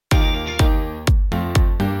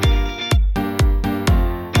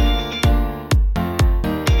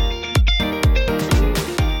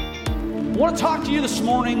to you this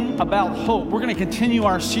morning about hope. We're going to continue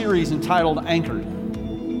our series entitled Anchored.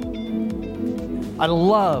 I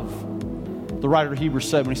love the writer of Hebrews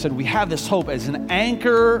said when he said, we have this hope as an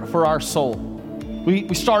anchor for our soul.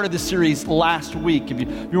 We started this series last week. If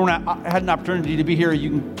you had an opportunity to be here, you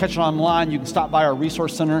can catch it online. You can stop by our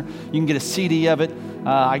resource center. You can get a CD of it.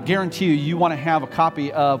 I guarantee you want to have a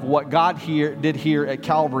copy of what God did here at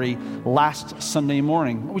Calvary last Sunday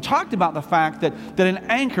morning. We talked about the fact that an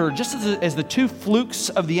anchor, just as the two flukes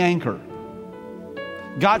of the anchor,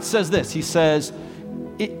 God says this. He says,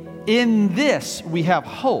 in this we have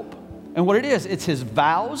hope. And what it is, it's his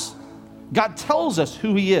vows. God tells us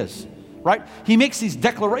who he is, right? He makes these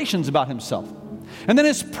declarations about himself. And then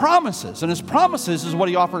his promises, and his promises is what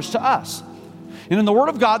he offers to us. And in the Word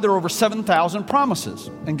of God, there are over 7,000 promises.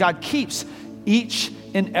 And God keeps each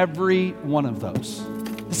and every one of those.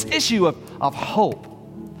 This issue of hope.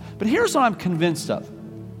 But here's what I'm convinced of.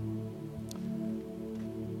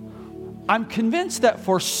 I'm convinced that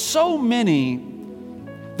for so many,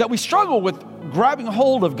 that we struggle with grabbing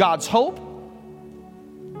hold of God's hope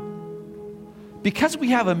because we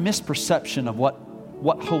have a misperception of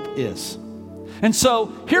what hope is. And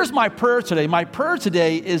so here's my prayer today. My prayer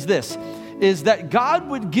today is this, is that God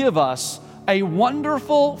would give us a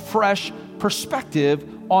wonderful, fresh perspective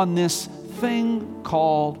on this thing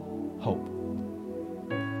called hope.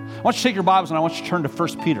 I want you to take your Bibles and I want you to turn to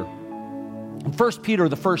 1 Peter. In 1 Peter,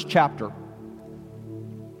 the first chapter,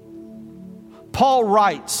 Paul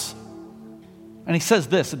writes, and he says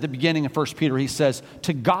this at the beginning of 1 Peter. He says,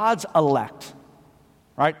 to God's elect,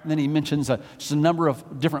 right? And then he mentions just a number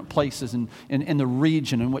of different places in the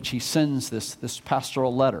region in which he sends this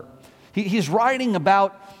pastoral letter. He's writing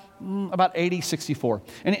about AD 64.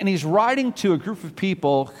 And he's writing to a group of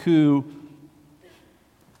people who,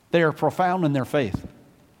 they are profound in their faith.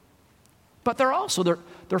 But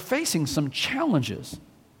they're facing some challenges.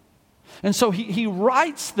 And so he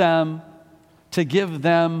writes them to give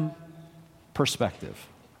them perspective.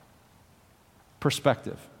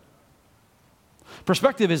 Perspective.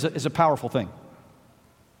 Perspective is a powerful thing.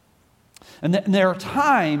 And there are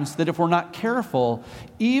times that if we're not careful,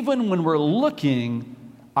 even when we're looking,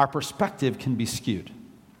 our perspective can be skewed.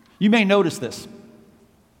 You may notice this.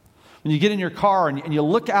 When you get in your car and you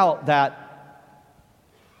look out that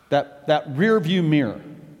rear view mirror,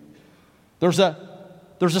 there's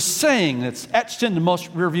a saying that's etched into most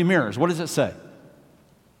rear view mirrors. What does it say?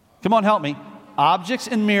 Come on, help me. Objects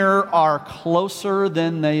in mirror are closer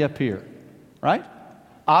than they appear. Right?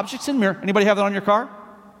 Objects in mirror. Anybody have that on your car?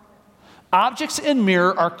 Objects in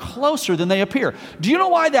mirror are closer than they appear. Do you know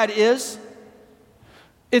why that is?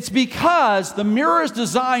 It's because the mirror is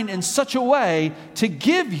designed in such a way to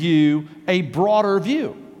give you a broader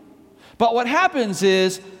view. But what happens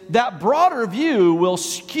is that broader view will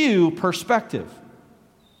skew perspective.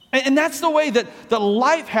 And that's the way that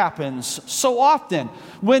life happens so often.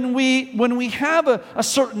 When we have a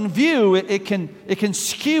certain view, it can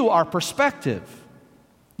skew our perspective.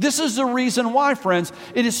 This is the reason why, friends,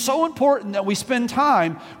 it is so important that we spend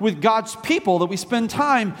time with God's people, that we spend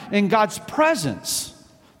time in God's presence,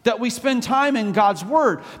 that we spend time in God's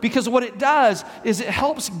Word. Because what it does is it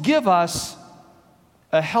helps give us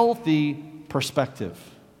a healthy perspective.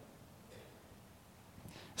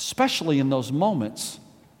 Especially in those moments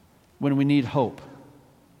when we need hope.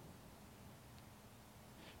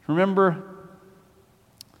 Remember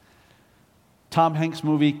Tom Hanks'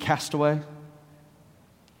 movie Castaway?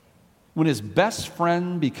 When his best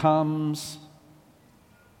friend becomes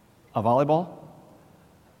a volleyball,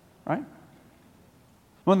 right?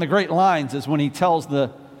 One of the great lines is when he tells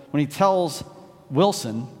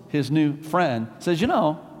Wilson, his new friend, says,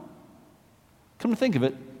 come to think of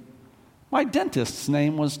it, my dentist's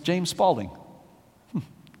name was James Spaulding.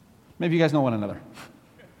 Maybe you guys know one another,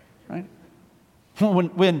 right?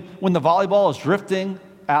 When the volleyball is drifting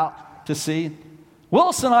out to sea,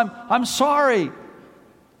 Wilson, I'm sorry.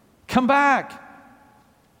 Come back.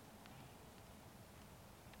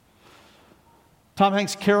 Tom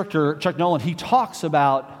Hanks' character, Chuck Nolan, he talks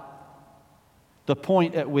about the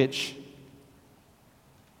point at which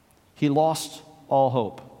he lost all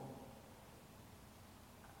hope.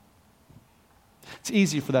 It's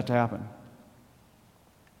easy for that to happen.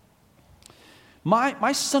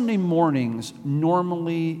 My Sunday mornings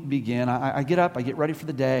normally begin, I get up, I get ready for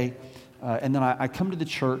the day, and then I come to the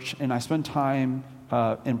church and I spend time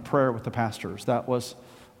in prayer with the pastors. That was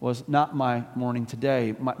not my morning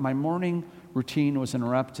today. My morning routine was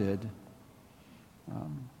interrupted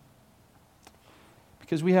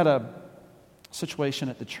because we had a situation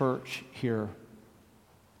at the church here,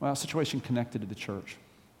 a situation connected to the church.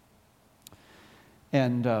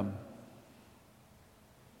 And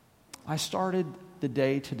I started the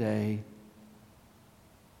day today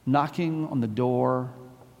knocking on the door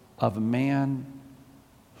of a man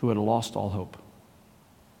who had lost all hope.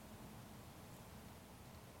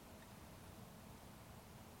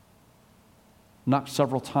 Knocked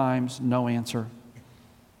several times, no answer.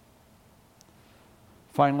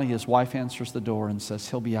 Finally, his wife answers the door and says,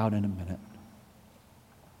 he'll be out in a minute.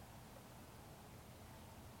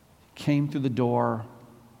 Came through the door.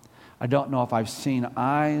 I don't know if I've seen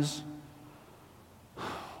eyes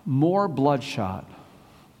more bloodshot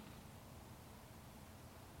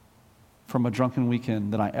from a drunken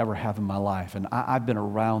weekend than I ever have in my life. And I've been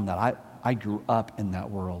around that. I grew up in that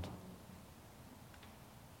world.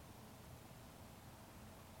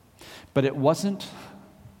 But it wasn't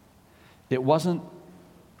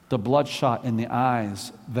the bloodshot in the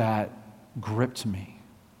eyes that gripped me.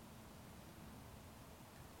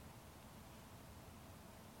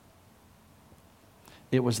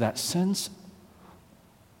 It was that sense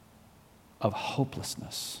of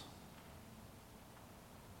hopelessness.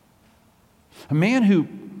 A man who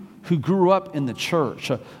grew up in the church,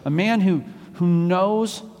 a man who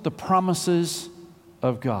knows the promises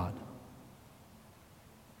of God.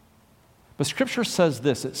 But Scripture says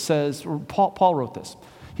this, it says, Paul wrote this.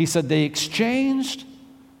 He said, they exchanged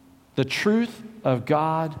the truth of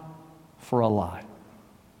God for a lie.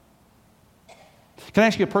 Can I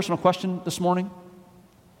ask you a personal question this morning?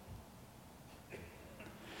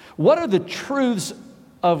 What are the truths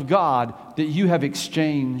of God that you have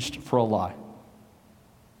exchanged for a lie?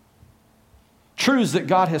 Truths that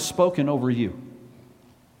God has spoken over you.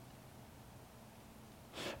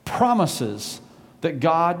 Promises that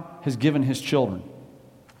God has given His children.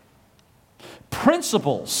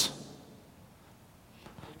 Principles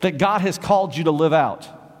that God has called you to live out.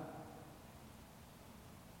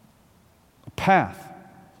 A path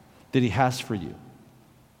that He has for you.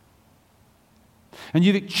 And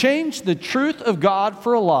you've exchanged the truth of God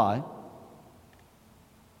for a lie.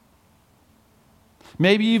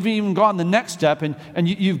 Maybe you've even gone the next step and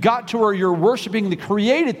you've got to where you're worshiping the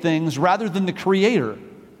created things rather than the Creator.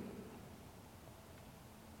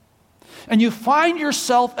 And you find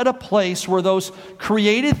yourself at a place where those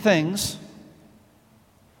created things,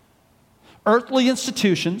 earthly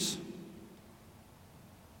institutions,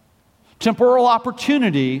 temporal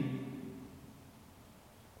opportunity,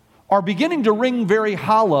 are beginning to ring very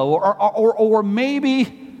hollow, or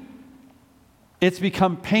maybe it's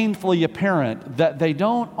become painfully apparent that they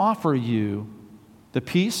don't offer you the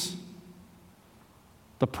peace,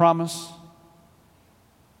 the promise,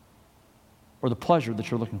 or the pleasure that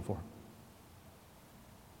you're looking for.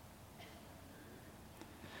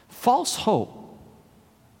 False hope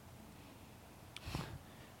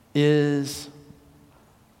is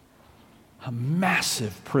a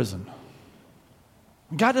massive prison.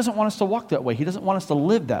 God doesn't want us to walk that way. He doesn't want us to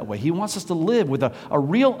live that way. He wants us to live with a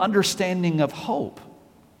real understanding of hope.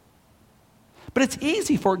 But it's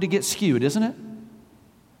easy for it to get skewed, isn't it?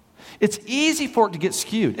 It's easy for it to get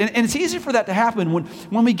skewed. And it's easy for that to happen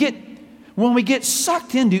when we get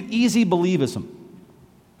sucked into easy believism.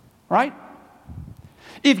 Right?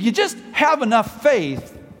 If you just have enough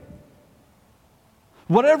faith,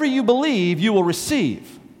 whatever you believe, you will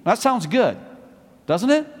receive. That sounds good, doesn't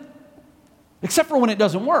it? Except for when it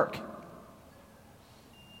doesn't work.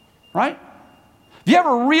 Right? Have you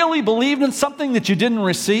ever really believed in something that you didn't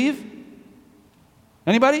receive?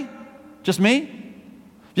 Anybody? Just me?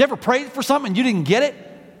 Have you ever prayed for something and you didn't get it?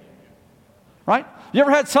 Right? You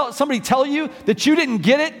ever had somebody tell you that you didn't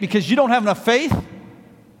get it because you don't have enough faith?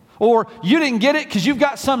 Or you didn't get it because you've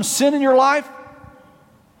got some sin in your life?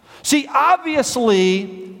 See,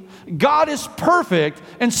 obviously, God is perfect,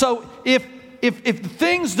 and so if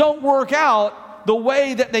things don't work out the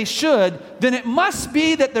way that they should, then it must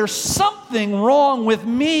be that there's something wrong with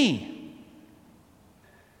me.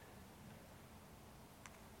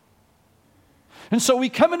 And so we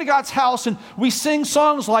come into God's house and we sing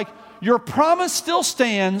songs like, your promise still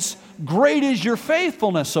stands, great is your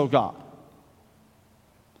faithfulness, O God.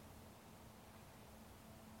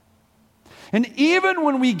 And even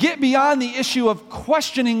when we get beyond the issue of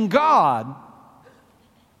questioning God,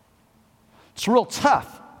 it's real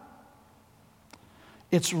tough.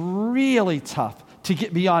 It's really tough to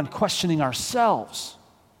get beyond questioning ourselves.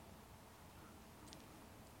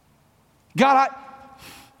 God,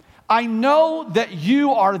 I know that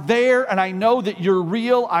you are there, and I know that you're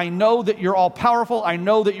real. I know that you're all-powerful. I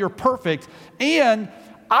know that you're perfect. And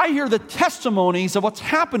I hear the testimonies of what's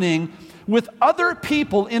happening with other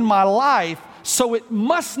people in my life, so it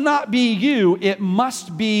must not be you, it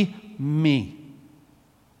must be me.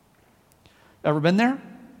 Ever been there?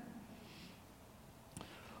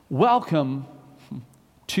 welcome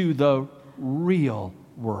to the real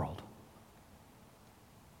world.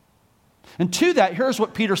 And to that, here's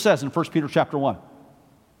what Peter says in 1 Peter chapter 1. I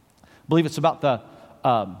believe it's about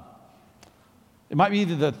it might be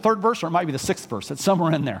either the third verse or it might be the sixth verse. It's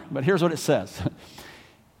somewhere in there. But here's what it says.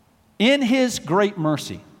 In his great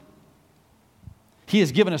mercy, he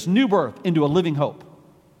has given us new birth into a living hope.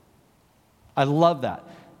 I love that.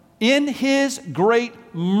 In his great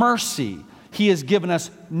mercy, he has given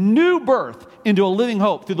us new birth into a living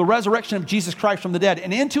hope through the resurrection of Jesus Christ from the dead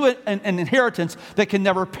and into an inheritance that can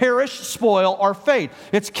never perish, spoil, or fade.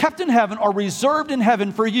 It's kept in heaven or reserved in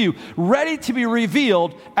heaven for you, ready to be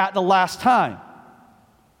revealed at the last time.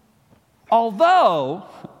 Although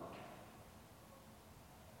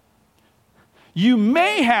you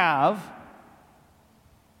may have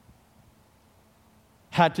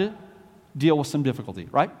had to deal with some difficulty,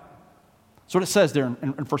 right? That's what it says there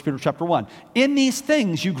in 1 Peter chapter 1. In these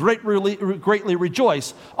things you greatly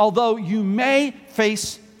rejoice, although you may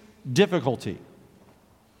face difficulty.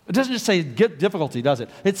 It doesn't just say get difficulty, does it?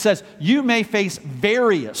 It says you may face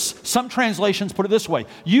various. Some translations put it this way.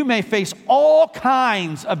 You may face all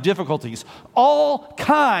kinds of difficulties, all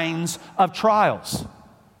kinds of trials.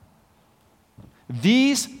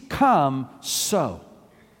 These come so.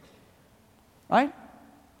 Right?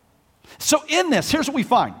 So in this, here's what we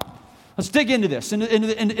find. Let's dig into this,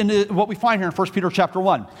 into what we find here in 1 Peter chapter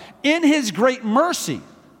 1. In his great mercy,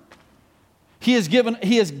 he has given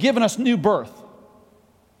us new birth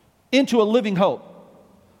into a living hope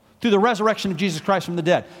through the resurrection of Jesus Christ from the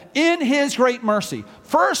dead. In his great mercy.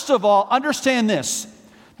 First of all, understand this.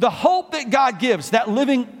 The hope that God gives, that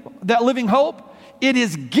living hope, it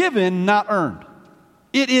is given, not earned.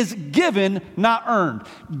 It is given, not earned.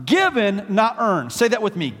 Given, not earned. Say that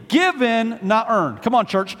with me. Given, not earned. Come on,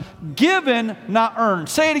 church. Given, not earned.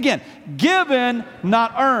 Say it again. Given,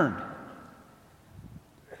 not earned.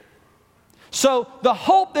 So the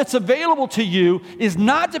hope that's available to you is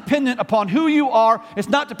not dependent upon who you are. It's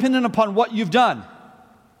not dependent upon what you've done.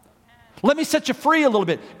 Let me set you free a little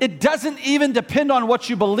bit. It doesn't even depend on what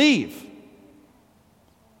you believe.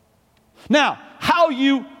 Now, how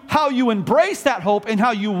you embrace that hope and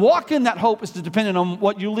how you walk in that hope is dependent on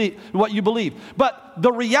what you believe. But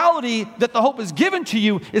the reality that the hope is given to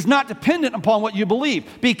you is not dependent upon what you believe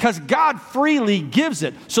because God freely gives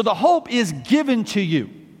it. So the hope is given to you.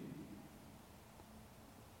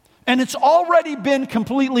 And it's already been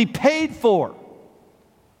completely paid for.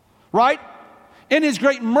 Right? In his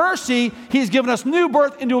great mercy, he's given us new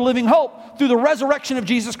birth into a living hope through the resurrection of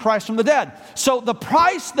Jesus Christ from the dead. So the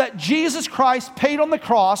price that Jesus Christ paid on the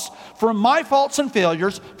cross for my faults and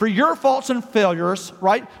failures, for your faults and failures,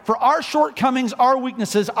 right? For our shortcomings, our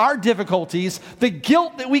weaknesses, our difficulties, the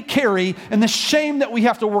guilt that we carry, and the shame that we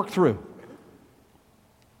have to work through.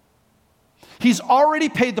 He's already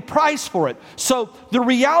paid the price for it. So the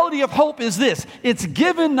reality of hope is this. It's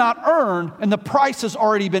given, not earned, and the price has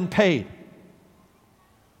already been paid.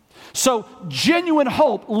 So genuine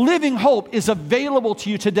hope, living hope is available to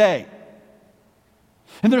you today.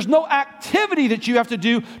 And there's no activity that you have to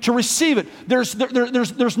do to receive it. There's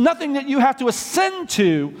nothing that you have to ascend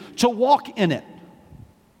to walk in it.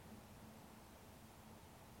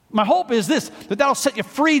 My hope is this, that'll set you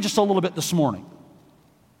free just a little bit this morning.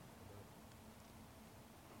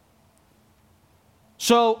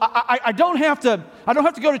 So I don't have to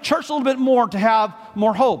go to church a little bit more to have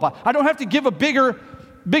more hope. I don't have to give a bigger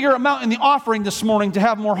amount in the offering this morning to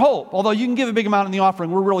have more hope. Although you can give a big amount in the offering.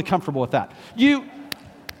 We're really comfortable with that.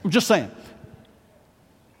 I'm just saying.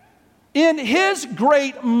 In his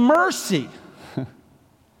great mercy,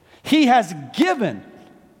 he has given.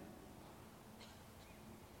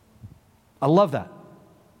 I love that.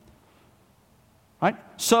 Right?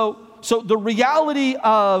 So the reality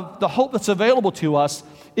of the hope that's available to us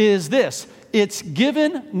is this. It's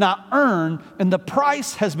given, not earned, and the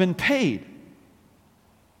price has been paid.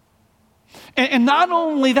 And not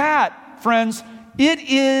only that, friends, it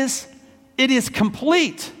is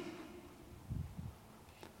complete.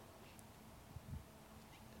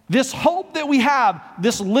 This hope that we have,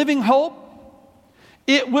 this living hope,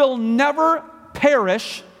 it will never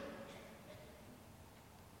perish.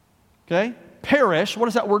 Okay? Perish, what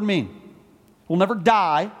does that word mean? It will never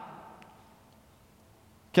die.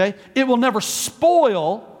 Okay? It will never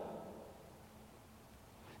spoil.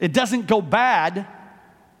 It doesn't go bad.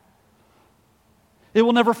 It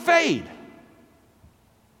will never fade.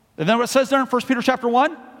 And then what it says there in 1 Peter chapter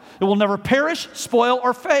 1? It will never perish, spoil,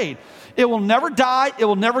 or fade. It will never die, it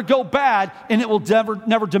will never go bad, and it will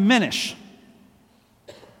never diminish.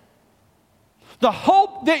 The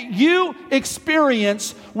hope that you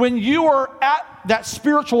experience when you are at that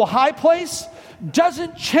spiritual high place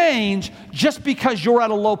doesn't change just because you're at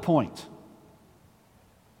a low point.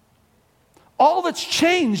 All that's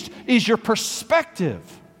changed is your perspective.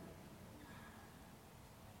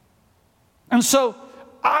 And so,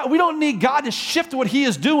 we don't need God to shift what He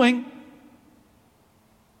is doing.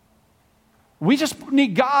 We just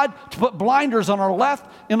need God to put blinders on our left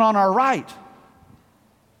and on our right.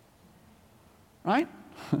 Right?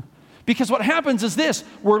 Because what happens is this: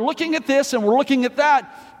 we're looking at this and we're looking at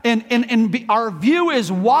that, and our view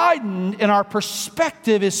is widened and our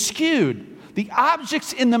perspective is skewed. The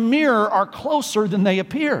objects in the mirror are closer than they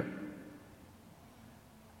appear.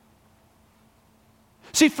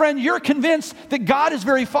 See, friend, you're convinced that God is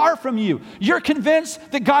very far from you. You're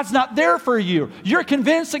convinced that God's not there for you. You're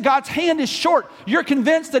convinced that God's hand is short. You're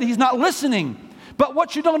convinced that He's not listening. But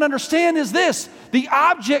what you don't understand is this: the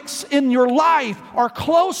objects in your life are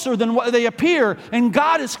closer than what they appear, and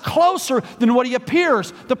God is closer than what He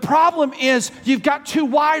appears. The problem is you've got too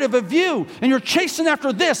wide of a view, and you're chasing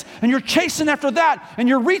after this, and you're chasing after that, and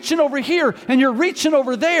you're reaching over here, and you're reaching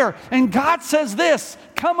over there. And God says this: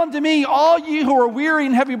 come unto me, all you who are weary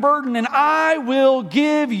and heavy burdened, and I will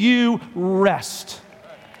give you rest.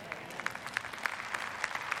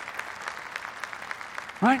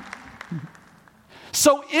 Right?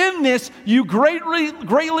 So in this, you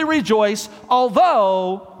greatly rejoice,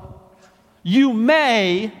 although you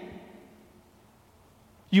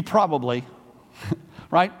probably,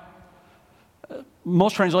 right?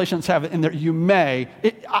 Most translations have it in there, you may.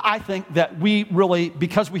 I think that we really,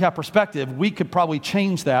 because we have perspective, we could probably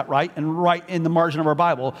change that, right? And write in the margin of our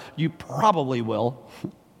Bible, you probably will.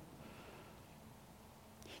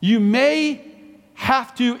 You may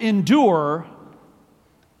have to endure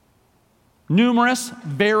numerous,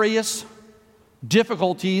 various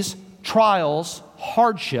difficulties, trials,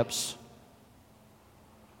 hardships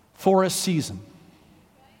for a season.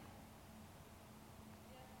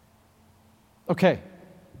 Okay.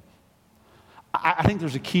 I think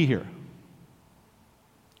there's a key here.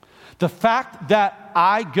 The fact that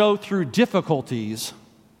I go through difficulties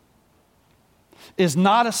is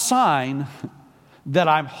not a sign that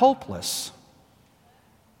I'm hopeless.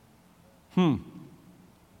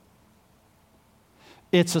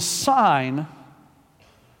 It's a sign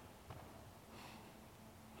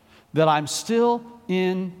that I'm still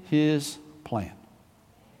in His plan.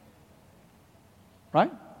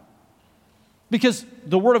 Right? Because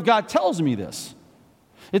the Word of God tells me this.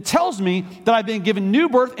 It tells me that I've been given new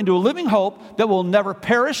birth into a living hope that will never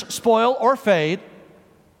perish, spoil, or fade.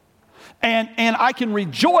 And I can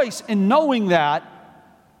rejoice in knowing that.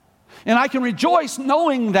 And I can rejoice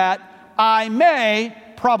knowing that I may,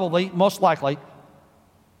 probably, most likely,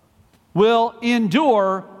 will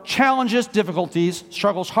endure challenges, difficulties,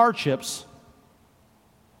 struggles, hardships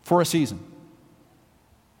for a season.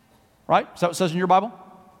 Right? Is that what it says in your Bible?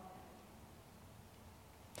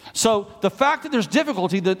 So the fact that there's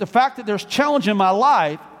difficulty, the fact that there's challenge in my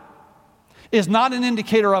life is not an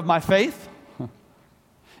indicator of my faith.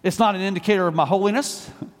 It's not an indicator of my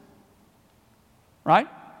holiness. Right?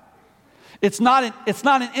 It's not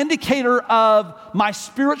an indicator of my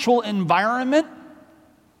spiritual environment.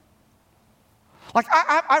 Like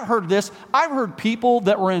I've heard this. I've heard people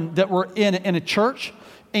that were in a church,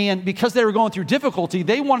 and because they were going through difficulty,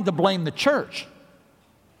 they wanted to blame the church.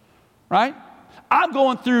 Right? I'm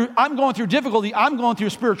going through difficulty. I'm going through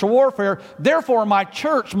spiritual warfare. Therefore, my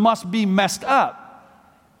church must be messed up.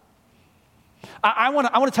 I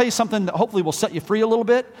want to tell you something that hopefully will set you free a little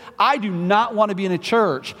bit. I do not want to be in a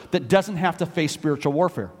church that doesn't have to face spiritual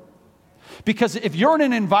warfare. Because if you're in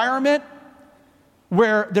an environment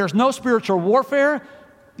where there's no spiritual warfare,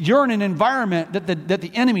 you're in an environment that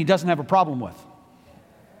the enemy doesn't have a problem with.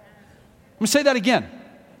 Let me say that again.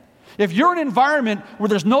 If you're in an environment where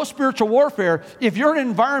there's no spiritual warfare, if you're in an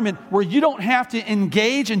environment where you don't have to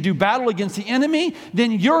engage and do battle against the enemy,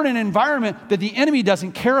 then you're in an environment that the enemy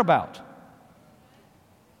doesn't care about.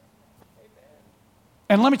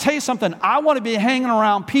 And let me tell you something. I want to be hanging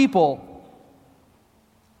around people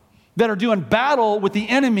that are doing battle with the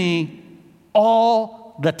enemy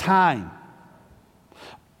all the time.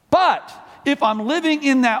 But if I'm living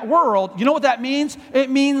in that world, you know what that means? It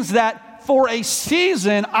means that for a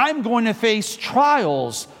season, I'm going to face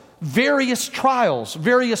trials, various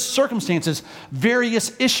circumstances,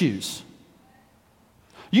 various issues.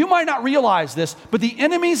 You might not realize this, but the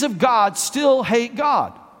enemies of God still hate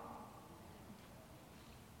God.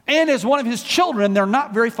 And as one of His children, they're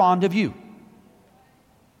not very fond of you.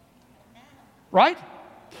 Right?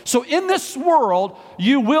 So in this world,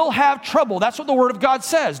 you will have trouble. That's what the Word of God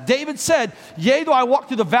says. David said, yea, though I walk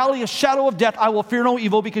through the valley of shadow of death, I will fear no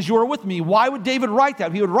evil because you are with me. Why would David write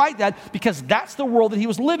that? He would write that because that's the world that he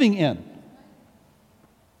was living in.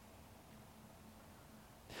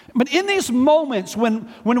 But in these moments when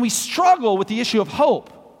we struggle with the issue of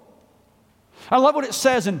hope, I love what it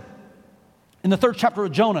says in the 3rd chapter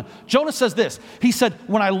of Jonah. Jonah says this. He said,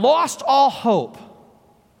 when I lost all hope,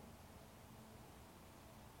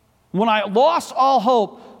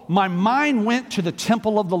 my mind went to the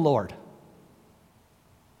temple of the Lord.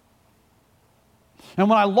 And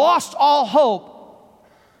when I lost all hope,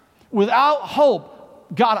 without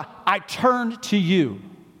hope, God, I turned to you.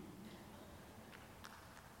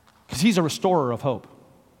 Because he's a restorer of hope.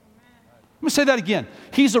 Let me say that again.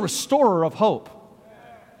 He's a restorer of hope.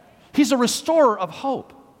 He's a restorer of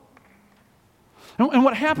hope. And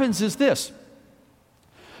what happens is this.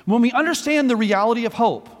 When we understand the reality of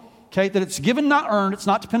hope, okay, that it's given, not earned, it's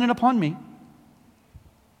not dependent upon me,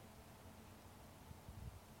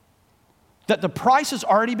 that the price has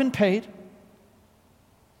already been paid,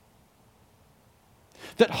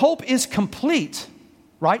 that hope is complete,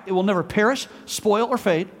 right? It will never perish, spoil, or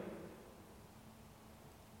fade.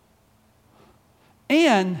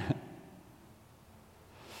 And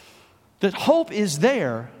that hope is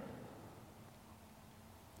there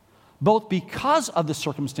both because of the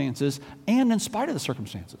circumstances and in spite of the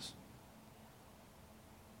circumstances.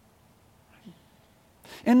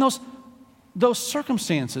 And those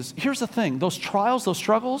circumstances, here's the thing, those trials, those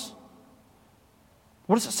struggles,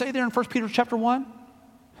 what does it say there in 1 Peter chapter 1?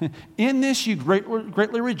 In this you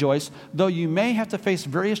greatly rejoice, though you may have to face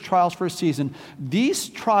various trials for a season. These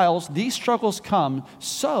trials, these struggles come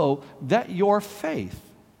so that your faith,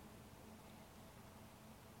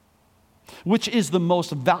 which is the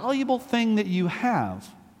most valuable thing that you have,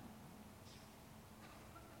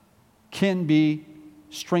 can be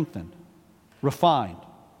strengthened, refined,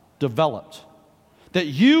 developed, that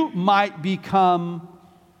you might become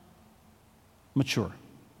mature.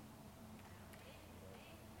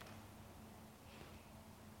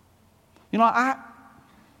 You know,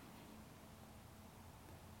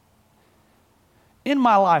 in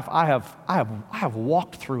my life, I have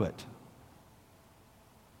walked through it.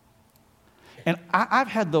 And I've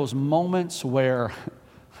had those moments where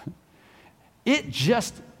the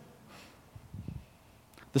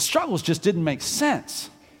struggles just didn't make sense.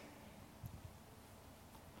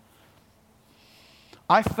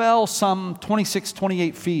 I fell some 26,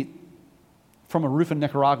 28 feet from a roof in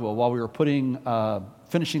Nicaragua while we were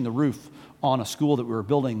finishing the roof on a school that we were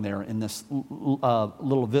building there in this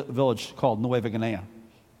little village called Nueva Guinea.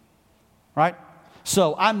 Right?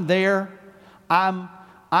 So I'm there. I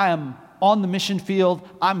am on the mission field.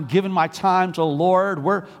 I'm giving my time to the Lord.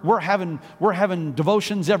 We're having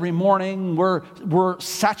devotions every morning. We're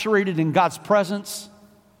saturated in God's presence.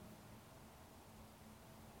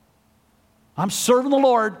 I'm serving the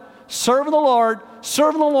Lord, serving the Lord,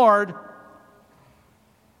 serving the Lord.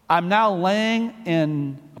 I'm now laying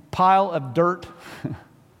in a pile of dirt,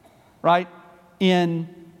 right, in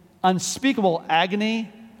unspeakable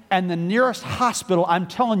agony, and the nearest hospital, I'm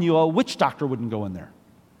telling you, a witch doctor wouldn't go in there.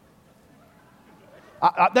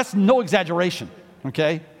 That's no exaggeration,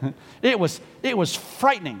 okay? It was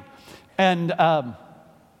frightening. And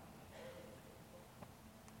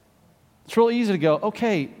it's really easy to go,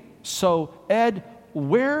 okay, so Ed,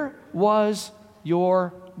 where was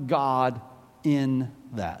your God in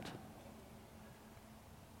that?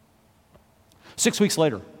 6 weeks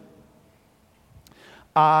later,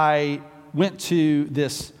 I went to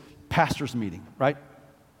this pastor's meeting, right?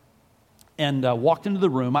 And walked into the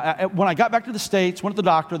room. When I got back to the States, went to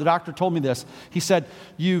the doctor told me this. He said,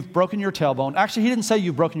 you've broken your tailbone. Actually, he didn't say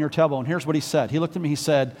you've broken your tailbone. Here's what he said. He looked at me, he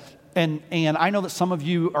said, and I know that some of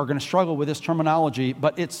you are going to struggle with this terminology,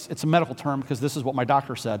 but it's a medical term because this is what my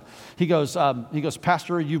doctor said. He goes,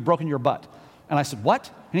 Pastor, you've broken your butt. And I said, what?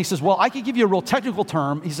 And he says, well, I could give you a real technical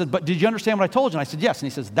term. He said, but did you understand what I told you? And I said, yes. And he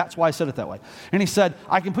says, that's why I said it that way. And he said,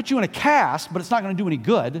 I can put you in a cast, but it's not going to do any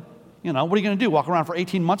good. You know, what are you going to do? Walk around for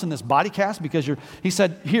 18 months in this body cast because he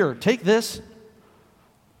said, here, take this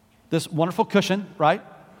wonderful cushion, right?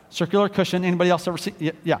 Circular cushion. Anybody else ever see?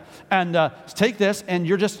 Yeah. And take this, and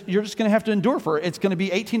you're just going to have to endure for it. It's going to be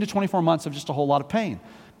 18 to 24 months of just a whole lot of pain.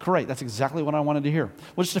 Great. That's exactly what I wanted to hear.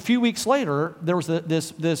 Well, just a few weeks later, there was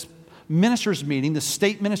this ministers meeting, the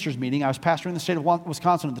state ministers meeting. I was pastoring the state of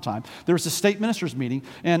Wisconsin at the time. There was a state ministers meeting,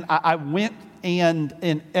 and I went and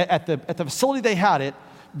at the facility they had it.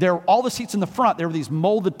 There were all the seats in the front. There were these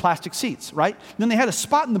molded plastic seats, right? And then they had a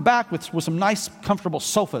spot in the back with some nice, comfortable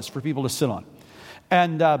sofas for people to sit on.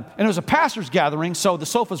 And it was a pastor's gathering, so the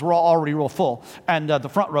sofas were all already real full, and the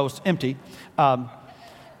front row was empty. But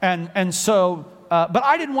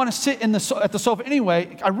I didn't want to sit at the sofa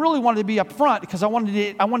anyway. I really wanted to be up front because I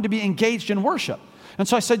wanted to be engaged in worship. And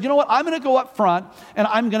so I said, you know what? I'm going to go up front, and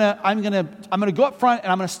I'm going to go up front,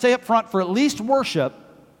 and I'm going to stay up front for at least worship.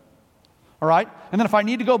 All right? And then if I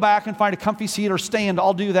need to go back and find a comfy seat or stand,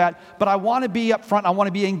 I'll do that. But I want to be up front. I want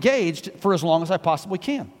to be engaged for as long as I possibly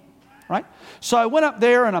can. Right? So I went up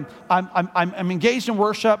there, and I'm engaged in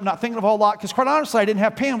worship, not thinking of a whole lot, because quite honestly, I didn't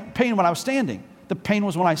have pain when I was standing. The pain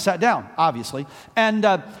was when I sat down, obviously. And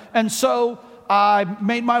so I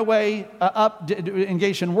made my way up,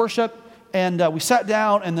 engaged in worship, and we sat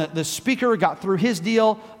down, and the speaker got through his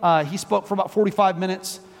deal. He spoke for about 45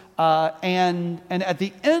 minutes. And at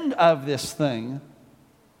the end of this thing,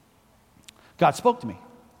 God spoke to me.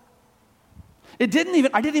 I didn't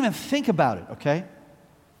even think about it, okay?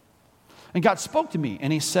 And God spoke to me,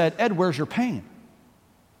 and he said, Ed, where's your pain?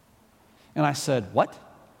 And I said, what?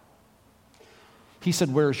 He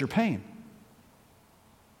said, where's your pain?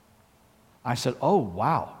 I said, oh,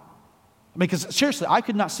 wow. Because seriously, I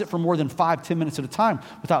could not sit for more than 5-10 minutes at a time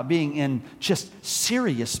without being in just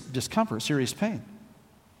serious discomfort, serious pain.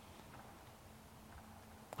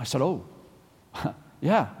 I said, oh,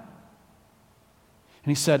 yeah. And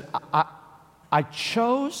he said, I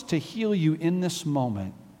chose to heal you in this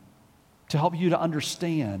moment to help you to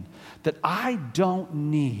understand that I don't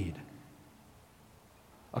need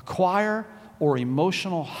a choir or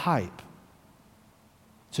emotional hype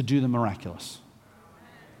to do the miraculous.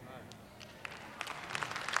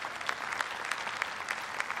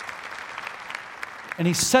 And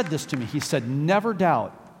he said this to me. He said, never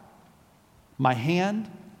doubt my hand,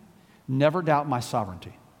 never doubt my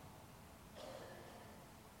sovereignty.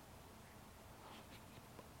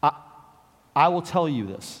 I will tell you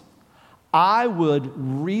this. I would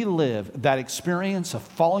relive that experience of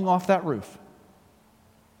falling off that roof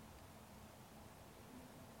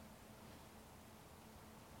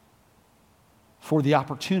for the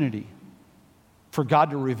opportunity for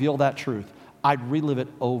God to reveal that truth. I'd relive it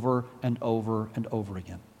over and over and over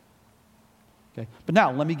again. Okay? But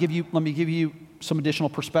now, let me give you some additional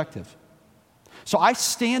perspective. So I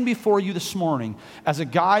stand before you this morning as a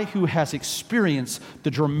guy who has experienced the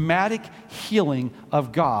dramatic healing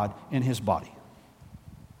of God in his body.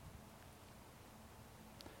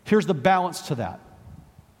 Here's the balance to that.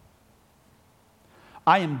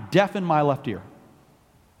 I am deaf in my left ear.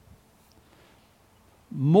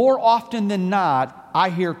 More often than not, I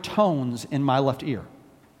hear tones in my left ear.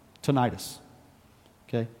 Tinnitus.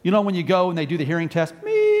 Okay? You know when you go and they do the hearing test,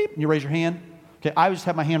 beep, and you raise your hand? Okay, I just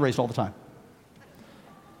have my hand raised all the time.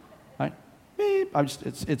 Right? Beep.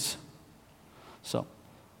 It's so.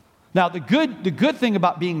 Now the good thing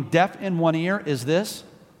about being deaf in one ear is this,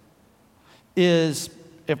 is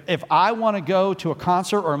if I want to go to a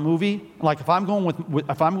concert or a movie, like if I'm going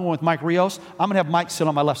with Mike Rios, I'm going to have Mike sit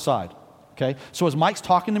on my left side. Okay? So as Mike's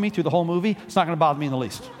talking to me through the whole movie, it's not going to bother me in the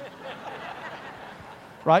least.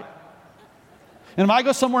 Right? And if I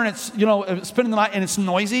go somewhere and it's spending the night and it's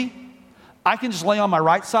noisy, I can just lay on my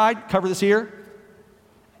right side, cover this ear.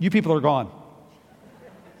 You people are gone.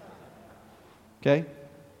 Okay?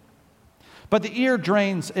 But the ear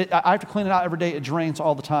drains. I have to clean it out every day. It drains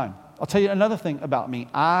all the time. I'll tell you another thing about me.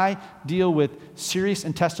 I deal with serious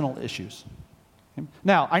intestinal issues. Okay?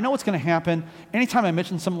 Now, I know what's going to happen. Anytime I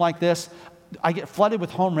mention something like this, I get flooded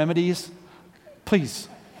with home remedies. Please,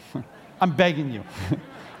 I'm begging you.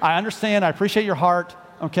 I understand. I appreciate your heart.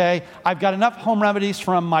 Okay? I've got enough home remedies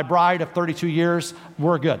from my bride of 32 years.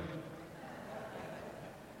 We're good.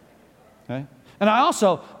 Okay? And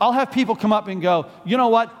I'll have people come up and go, you know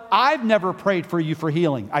what? I've never prayed for you for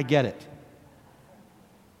healing. I get it.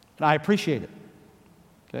 And I appreciate it.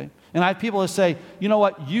 Okay? And I have people that say, you know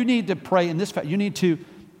what? You need to pray in this. You need to.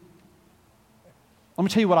 Let me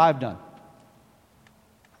tell you what I've done.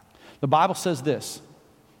 The Bible says this.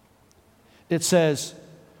 It says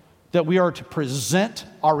that we are to present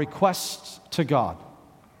our requests to God.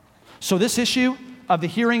 So this issue of the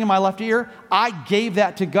hearing in my left ear, I gave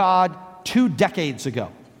that to God 2 decades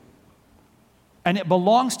ago. And it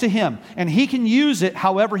belongs to Him. And He can use it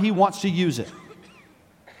however He wants to use it.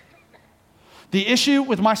 The issue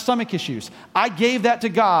with my stomach issues, I gave that to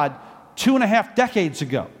God 2.5 decades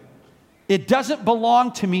ago. It doesn't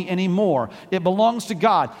belong to me anymore. It belongs to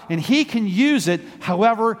God. And He can use it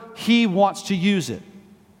however He wants to use it.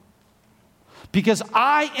 Because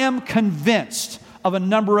I am convinced of a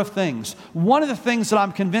number of things. One of the things that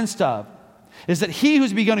I'm convinced of is that He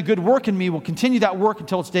who's begun a good work in me will continue that work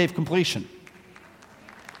until its day of completion.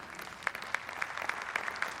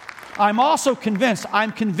 I'm also convinced.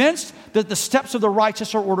 I'm convinced that the steps of the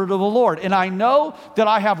righteous are ordered of the Lord. And I know that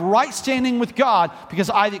I have right standing with God because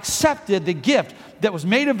I've accepted the gift that was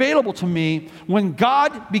made available to me when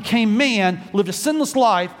God became man, lived a sinless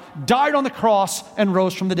life, died on the cross, and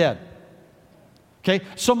rose from the dead. Okay?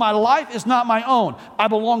 So my life is not my own. I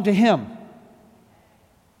belong to Him.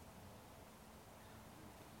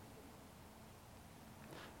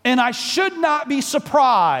 And I should not be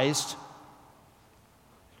surprised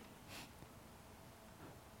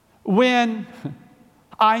when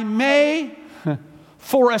I may,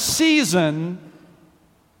 for a season,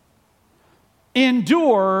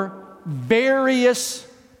 endure various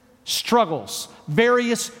struggles,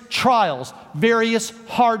 various trials, various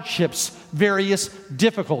hardships, various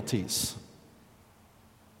difficulties.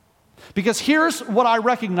 Because here's what I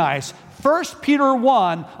recognize. 1 Peter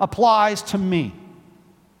 1 applies to me.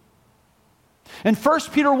 And 1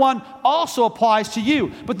 Peter 1 also applies to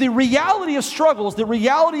you. But the reality of struggles, the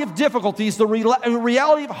reality of difficulties, the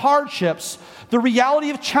reality of hardships, the reality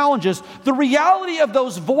of challenges, the reality of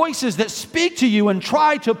those voices that speak to you and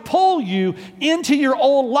try to pull you into your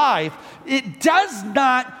old life, it does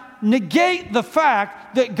not negate the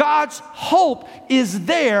fact that God's hope is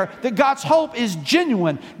there, that God's hope is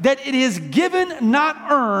genuine, that it is given, not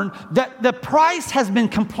earned, that the price has been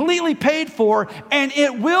completely paid for, and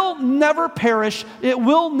it will never perish, it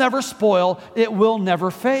will never spoil, it will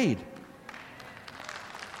never fade.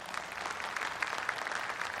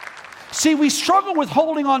 See, we struggle with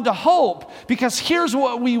holding on to hope because here's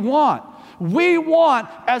what we want. We want,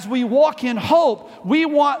 as we walk in hope, we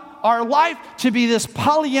want our life to be this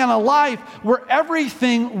Pollyanna life where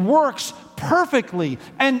everything works perfectly.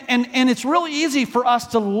 And it's really easy for us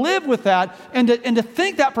to live with that and to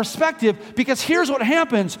think that perspective, because here's what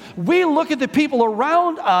happens. We look at the people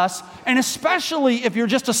around us, and especially if you're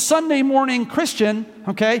just a Sunday morning Christian,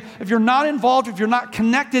 okay, if you're not involved, if you're not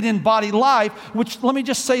connected in body life, which, let me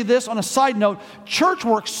just say this on a side note, church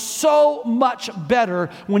works so much better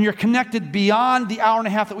when you're connected beyond the hour and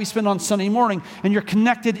a half that we spend on Sunday morning, and you're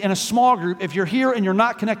connected in a small group. If you're here and you're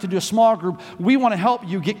not connected to a small group, we want to help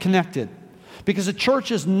you get connected. Because the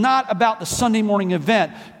church is not about the Sunday morning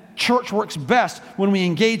event. Church works best when we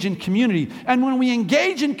engage in community. And when we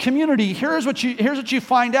engage in community, here's what you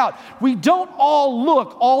find out. We don't all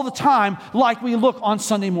look all the time like we look on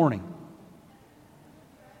Sunday morning.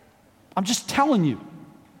 I'm just telling you.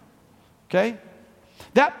 Okay?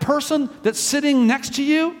 That person that's sitting next to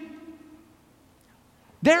you,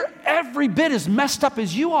 they're every bit as messed up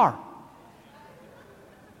as you are.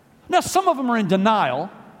 Now, some of them are in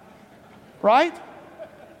denial. Right?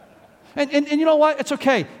 And you know what? It's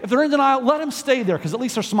okay. If they're in denial, let them stay there, because at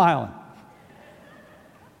least they're smiling.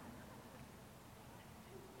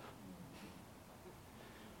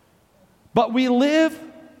 But we live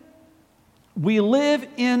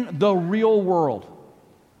in the real world.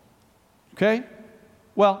 Okay?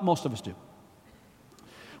 Well, most of us do.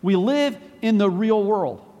 We live in the real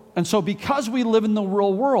world. And so because we live in the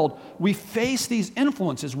real world, we face these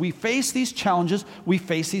influences, we face these challenges, we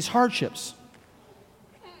face these hardships.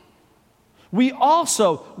 We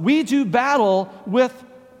do battle with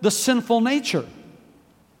the sinful nature.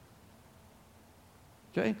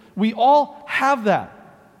 Okay? We all have that.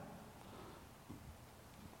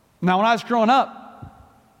 Now, when I was growing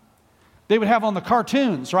up, they would have on the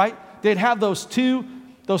cartoons, right? They'd have those two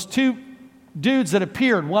dudes that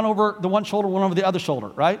appeared, one over the one shoulder, one over the other shoulder,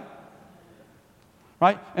 right?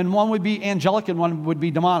 Right? And one would be angelic and one would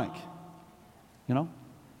be demonic. You know?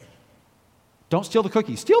 Don't steal the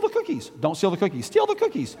cookies. Steal the cookies. Don't steal the cookies. Steal the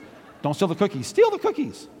cookies. Don't steal the cookies. Steal the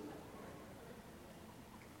cookies.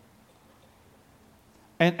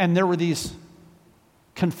 And there were these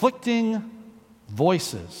conflicting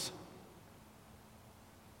voices.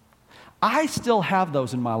 I still have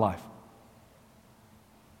those in my life.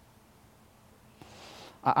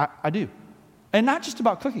 I do. And not just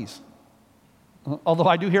about cookies, although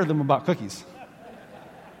I do hear them about cookies.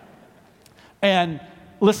 And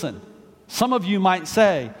listen, some of you might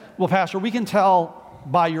say, well, Pastor, we can tell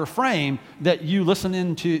by your frame that you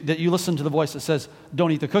listen to the voice that says,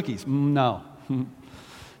 don't eat the cookies. No.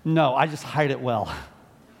 No, I just hide it well.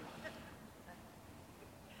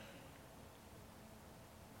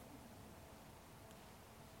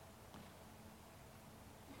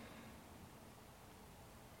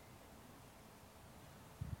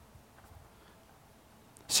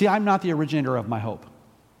 See, I'm not the originator of my hope,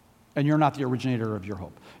 and you're not the originator of your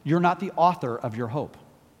hope. You're not the author of your hope.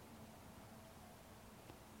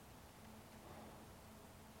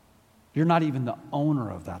 You're not even the owner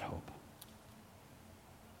of that hope.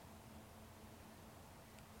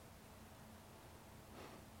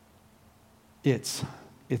 It's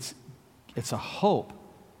a hope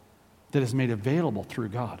that is made available through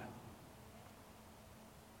God.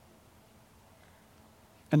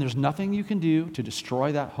 And there's nothing you can do to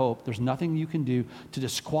destroy that hope. There's nothing you can do to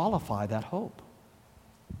disqualify that hope.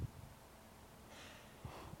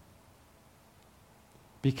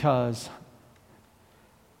 Because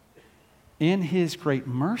in His great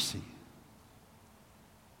mercy,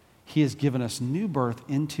 He has given us new birth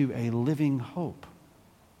into a living hope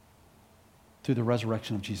through the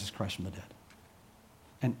resurrection of Jesus Christ from the dead.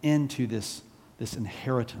 And into this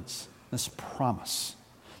inheritance, this promise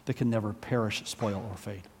that can never perish, spoil, or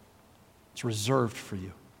fade. It's reserved for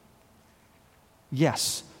you.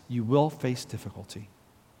 Yes, you will face difficulty.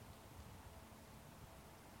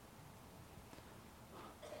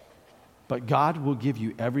 But God will give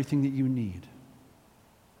you everything that you need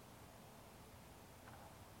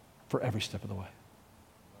for every step of the way.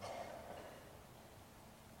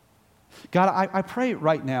 God, I pray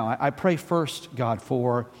right now, I pray first, God,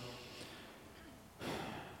 for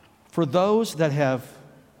those that have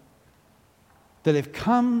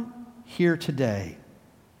come here today,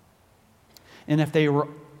 and if they were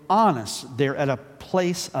honest, they're at a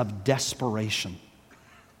place of desperation.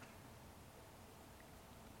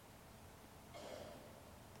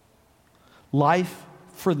 Life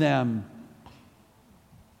for them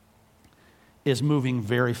is moving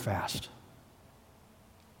very fast.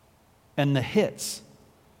 And the hits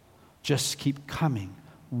just keep coming,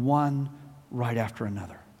 one right after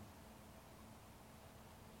another.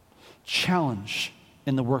 Challenge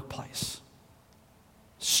in the workplace.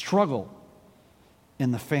 Struggle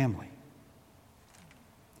in the family.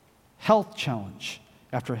 Health challenge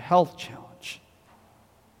after health challenge.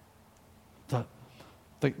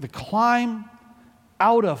 The climb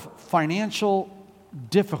out of financial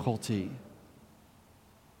difficulty.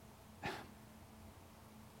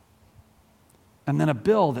 And then a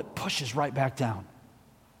bill that pushes right back down.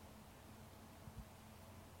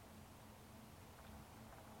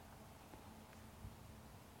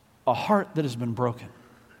 A heart that has been broken.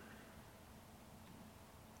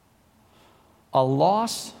 A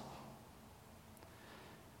loss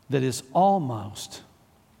that is almost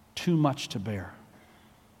too much to bear.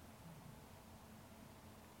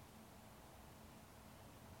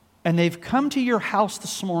 And they've come to your house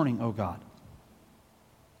this morning, oh God.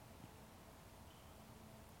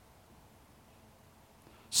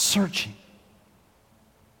 Searching.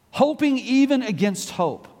 Hoping even against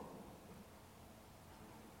hope.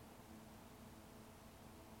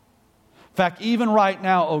 In fact, even right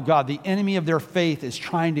now, oh God, the enemy of their faith is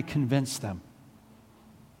trying to convince them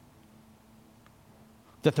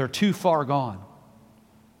that they're too far gone,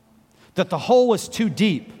 that the hole is too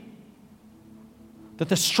deep, that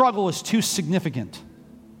the struggle is too significant.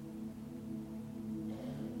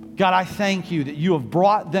 God, I thank you that you have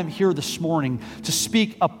brought them here this morning to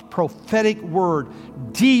speak a prophetic word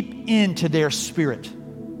deep into their spirit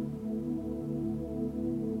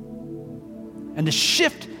and to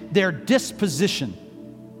shift their disposition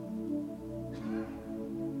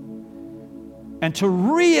and to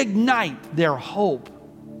reignite their hope.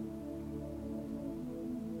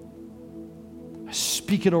 I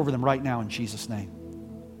speak it over them right now in Jesus' name.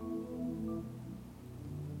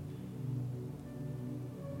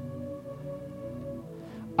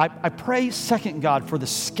 I pray, second, God, for the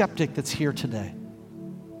skeptic that's here today.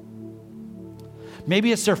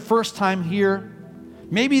 Maybe it's their first time here.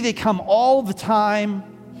 Maybe they come all the time,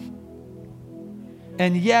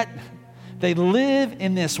 and yet they live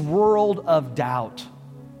in this world of doubt.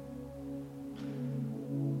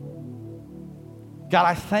 God,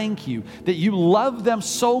 I thank you that you love them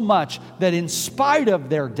so much that in spite of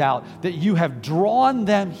their doubt, that you have drawn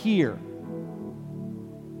them here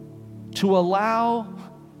to allow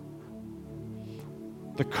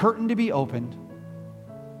the curtain to be opened,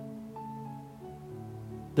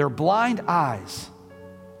 their blind eyes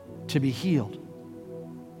to be healed.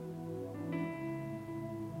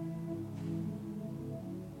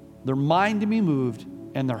 Their mind to be moved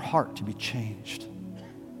and their heart to be changed.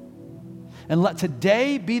 And let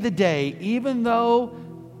today be the day, even though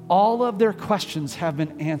all of their questions have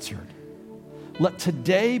been answered, let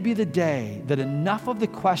today be the day that enough of the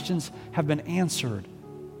questions have been answered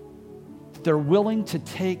that they're willing to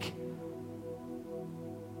take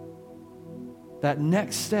that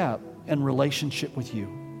next step in relationship with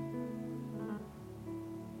you.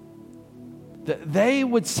 That they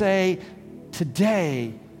would say,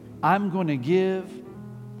 today, I'm going to give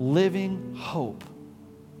living hope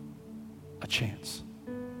a chance.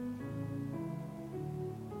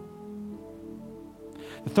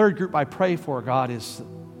 The third group I pray for, God, is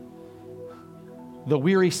the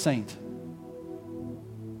weary saint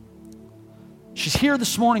She's here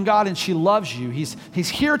this morning, God, and she loves you. He's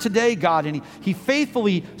here today, God, and he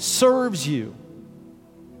faithfully serves you.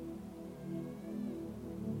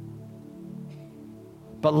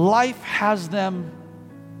 But life has them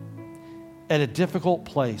at a difficult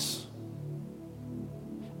place.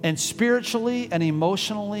 And spiritually and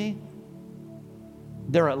emotionally,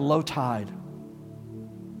 they're at low tide.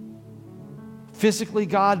 Physically,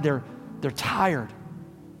 God, they're tired.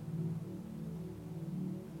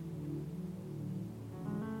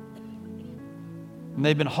 And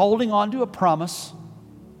they've been holding on to a promise.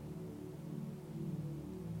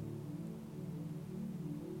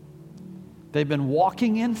 They've been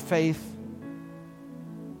walking in faith.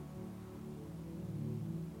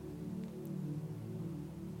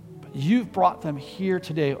 But you've brought them here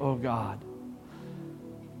today, oh God,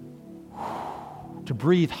 to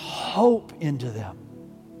breathe hope into them.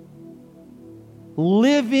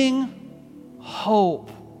 Living hope.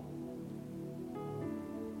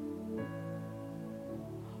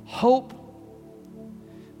 Hope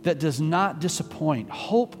that does not disappoint.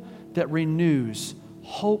 Hope that renews.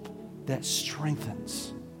 Hope that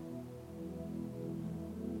strengthens.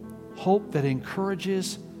 Hope that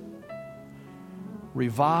encourages,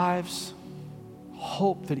 revives.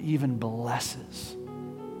 Hope that even blesses.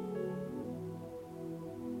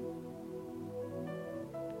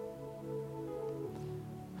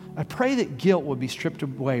 I pray that guilt would be stripped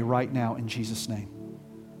away right now in Jesus' name.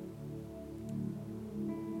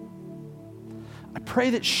 I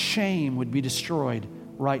pray that shame would be destroyed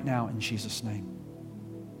right now in Jesus' name.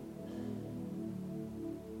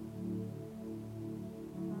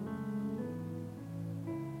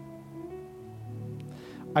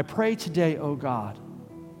 I pray today, oh God,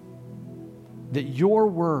 that your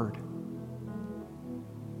word,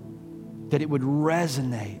 that it would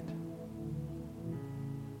resonate,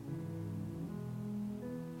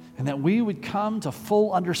 and that we would come to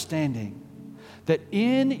full understanding that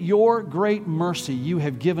in your great mercy you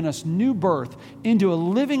have given us new birth into a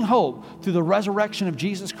living hope through the resurrection of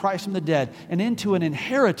Jesus Christ from the dead, and into an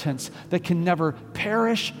inheritance that can never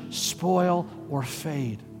perish, spoil, or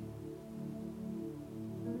fade.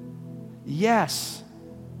 Yes.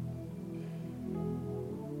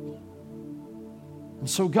 And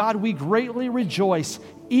so, God, we greatly rejoice,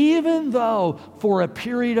 even though for a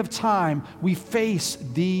period of time we face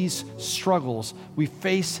these struggles, we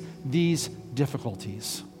face these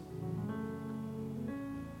difficulties.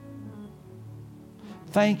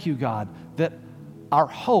 Thank you, God, that our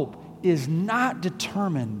hope is not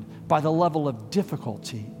determined by the level of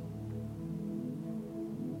difficulty,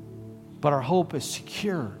 but our hope is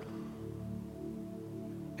secured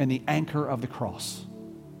in the anchor of the cross.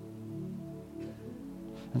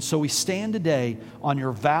 And so we stand today on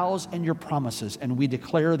your vows and your promises, and we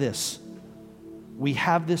declare this. We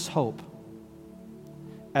have this hope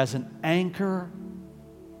as an anchor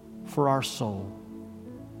for our soul.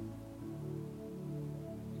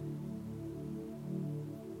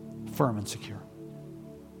 Firm and secure.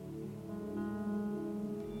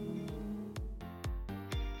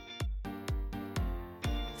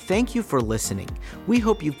 Thank you for listening. We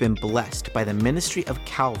hope you've been blessed by the ministry of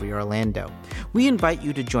Calvary Orlando. We invite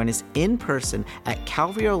you to join us in person at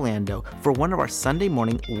Calvary Orlando for one of our Sunday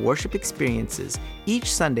morning worship experiences each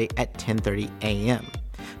Sunday at 10:30 a.m.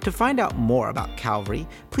 To find out more about Calvary,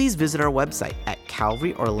 please visit our website at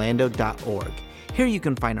calvaryorlando.org. Here you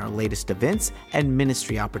can find our latest events and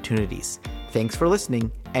ministry opportunities. Thanks for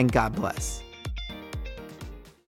listening, and God bless.